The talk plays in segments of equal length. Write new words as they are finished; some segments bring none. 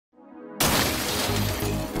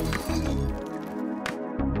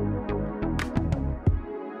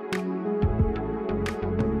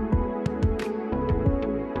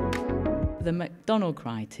The McDonald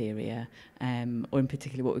criteria, or in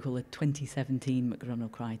particular what we call the 2017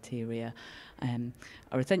 McDonald criteria,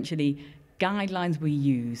 are essentially guidelines we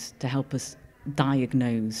use to help us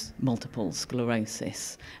diagnose multiple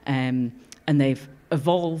sclerosis. And they've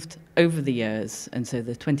evolved over the years, and so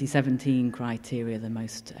the 2017 criteria are the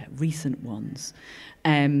most recent ones.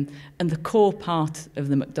 And the core part of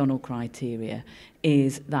the McDonald criteria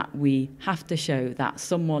is that we have to show that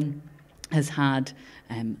someone has had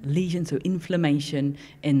lesions or inflammation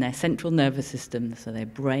in their central nervous system, so their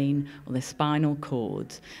brain or their spinal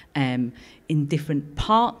cord, in different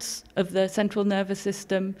parts of the central nervous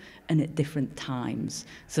system and at different times.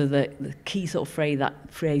 So the key sort of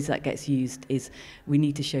phrase that gets used is we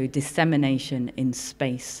need to show dissemination in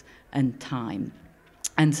space and time.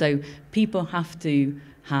 And so people have to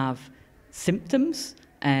have symptoms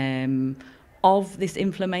of this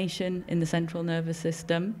inflammation in the central nervous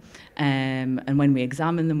system, and when we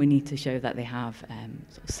examine them we need to show that they have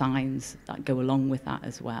sort of signs that go along with that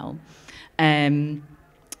as well, and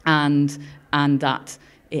that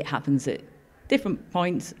it happens at different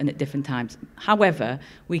points and at different times. However,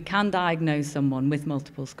 we can diagnose someone with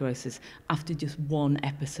multiple sclerosis after just one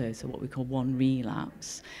episode, so what we call one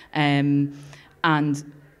relapse, and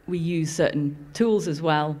we use certain tools as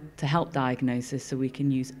well to help diagnosis. So we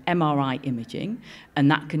can use MRI imaging, and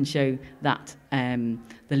that can show that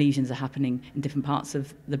the lesions are happening in different parts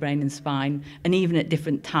of the brain and spine, and even at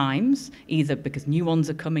different times, either because new ones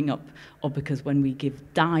are coming up or because when we give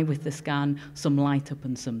dye with the scan, some light up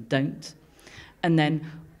and some don't. And then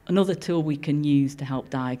another tool we can use to help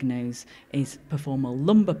diagnose is perform a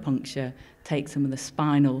lumbar puncture, take some of the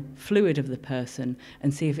spinal fluid of the person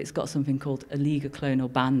and see if it's got something called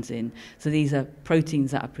oligoclonal bands in. So these are proteins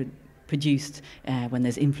that are produced when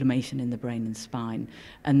there's inflammation in the brain and spine,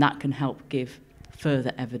 and that can help give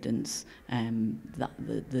further evidence that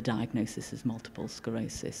the diagnosis is multiple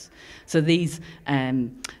sclerosis. So these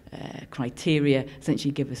criteria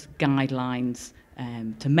essentially give us guidelines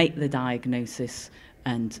to make the diagnosis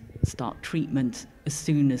and start treatment as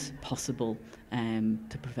soon as possible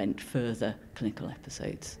to prevent further clinical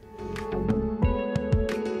episodes.